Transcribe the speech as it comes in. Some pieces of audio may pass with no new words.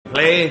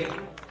please.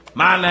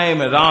 My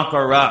name is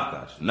Uncle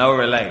Ruckus, no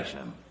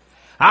relation.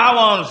 I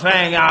want to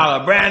sing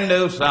y'all a brand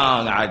new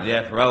song I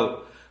just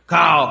wrote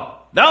called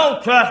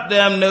Don't Trust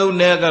Them New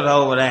Niggas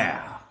Over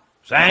There.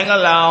 Sing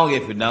along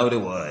if you know the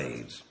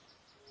words.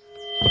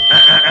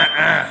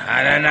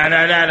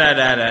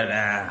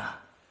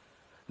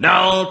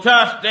 Don't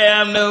trust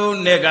them new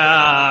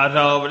niggas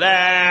over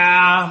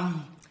there,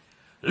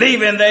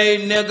 leaving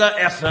they nigga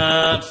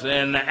essence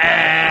in the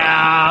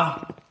air.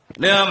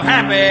 Them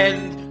happy,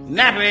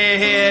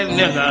 nappy-head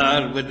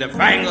niggas with the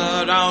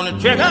fingers on the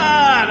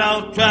trigger.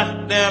 Don't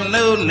trust them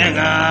new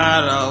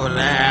niggas over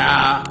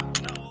there.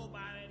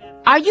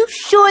 Are you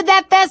sure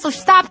that vest will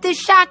stop this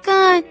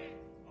shotgun?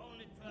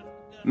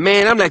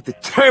 Man, I'm like the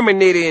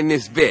Terminator in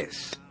this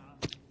vest.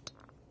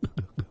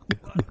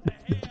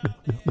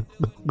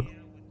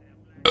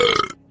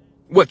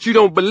 What, you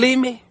don't believe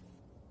me?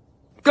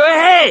 Go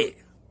ahead.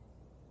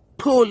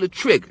 Pull the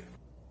trigger.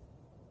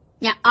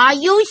 Now, are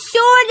you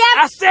sure that...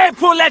 I said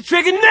pull that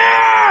trigger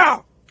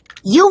now!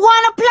 You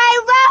want to play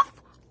rough?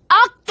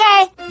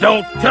 Okay.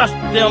 Don't trust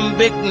them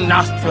big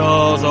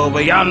nostrils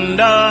over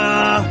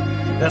yonder.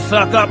 They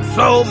suck up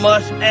so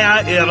much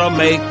air it'll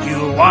make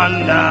you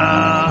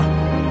wonder.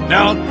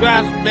 Don't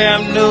trust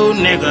them new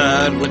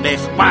niggas with their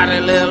spotty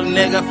little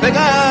nigga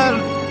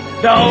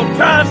figures. Don't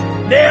trust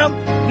them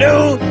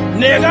new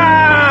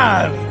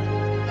niggas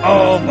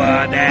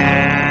over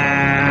there.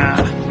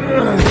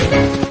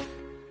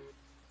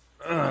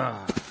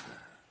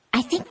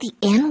 I think the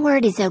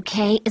N-word is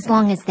okay as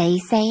long as they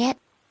say it.